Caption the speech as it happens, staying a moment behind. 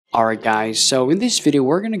Alright guys, so in this video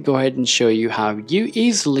we're going to go ahead and show you how you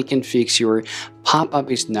easily can fix your pop-up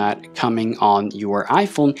is not coming on your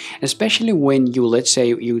iPhone, especially when let's say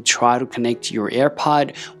you try to connect your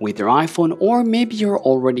AirPod with your iPhone, or maybe you're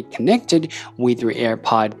already connected with your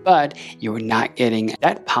AirPod but you're not getting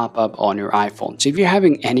that pop-up on your iPhone. So if you're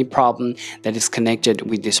having any problem that is connected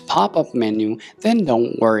with this pop-up menu, then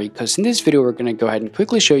don't worry, because in this video we're going to go ahead and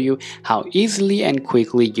quickly show you how easily and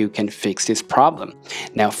quickly you can fix this problem.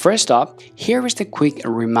 Now first up, here is the quick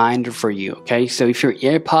reminder for you, okay? So if your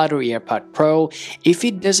AirPod or AirPod Pro, if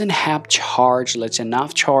it doesn't have charge, let's say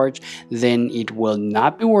enough charge, then it will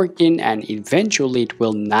not be working and eventually it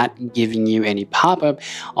will not giving you any pop-up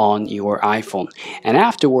on your iPhone. And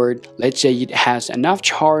afterward, let's say it has enough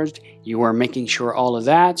charge, you are making sure all of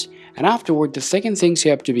that, and afterward the second things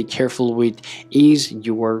you have to be careful with is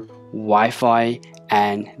your Wi-Fi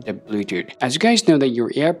and the Bluetooth. As you guys know that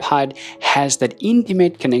your AirPod has that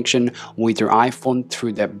intimate connection with your iPhone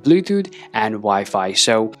through the Bluetooth and Wi-Fi.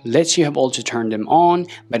 So let's say you have also turned them on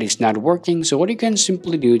but it's not working. So what you can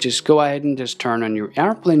simply do, just go ahead and just turn on your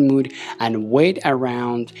airplane mode and wait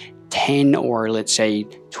around 10 or let's say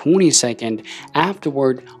 20 seconds.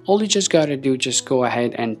 Afterward, all you just gotta do, just go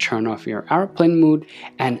ahead and turn off your airplane mode,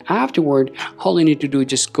 and afterward all you need to do,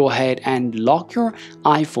 just go ahead and lock your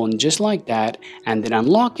iPhone just like that, and then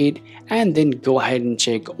unlock it, and then go ahead and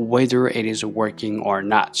check whether it is working or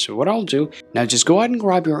not. So what I'll do now, just go ahead and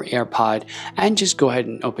grab your AirPod and just go ahead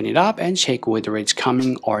and open it up and check whether it's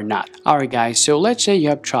coming or not. Alright guys, so let's say you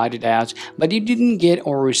have tried it out but you didn't get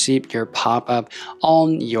or receive your pop-up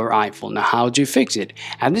on your iPhone. Now how do you fix it?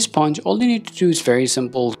 At this point, all you need to do is very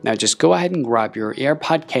simple. Now just go ahead and grab your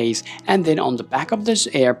AirPod case, and then on the back of this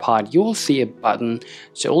AirPod you will see a button.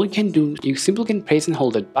 So all you can do, you simply can press and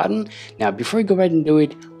hold that button. Now before you go ahead and do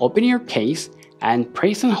it, open your case and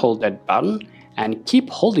press and hold that button and keep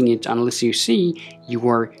holding it unless you see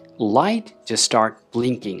your light just start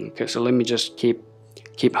blinking. Okay, so let me just keep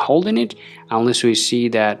holding it unless we see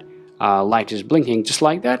that light is blinking, just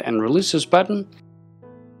like that, and release this button.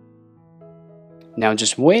 Now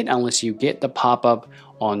just wait unless you get the pop-up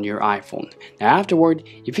on your iPhone. Now afterward,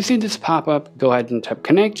 if you see this pop-up, go ahead and tap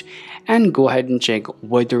connect and go ahead and check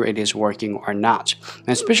whether it is working or not.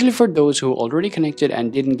 Now, especially for those who already connected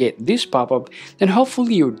and didn't get this pop-up, then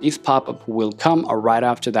hopefully this pop-up will come right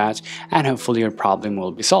after that, and hopefully your problem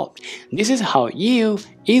will be solved. This is how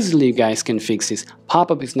easily you guys can fix this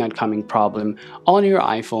pop-up is not coming problem on your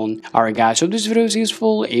iPhone. Alright guys, so this video is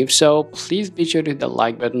useful. If so, please be sure to hit the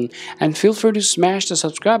like button and feel free to smash the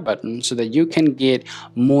subscribe button so that you can get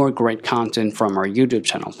more great content from our YouTube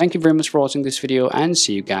channel. Thank you very much for watching this video, and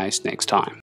see you guys next time.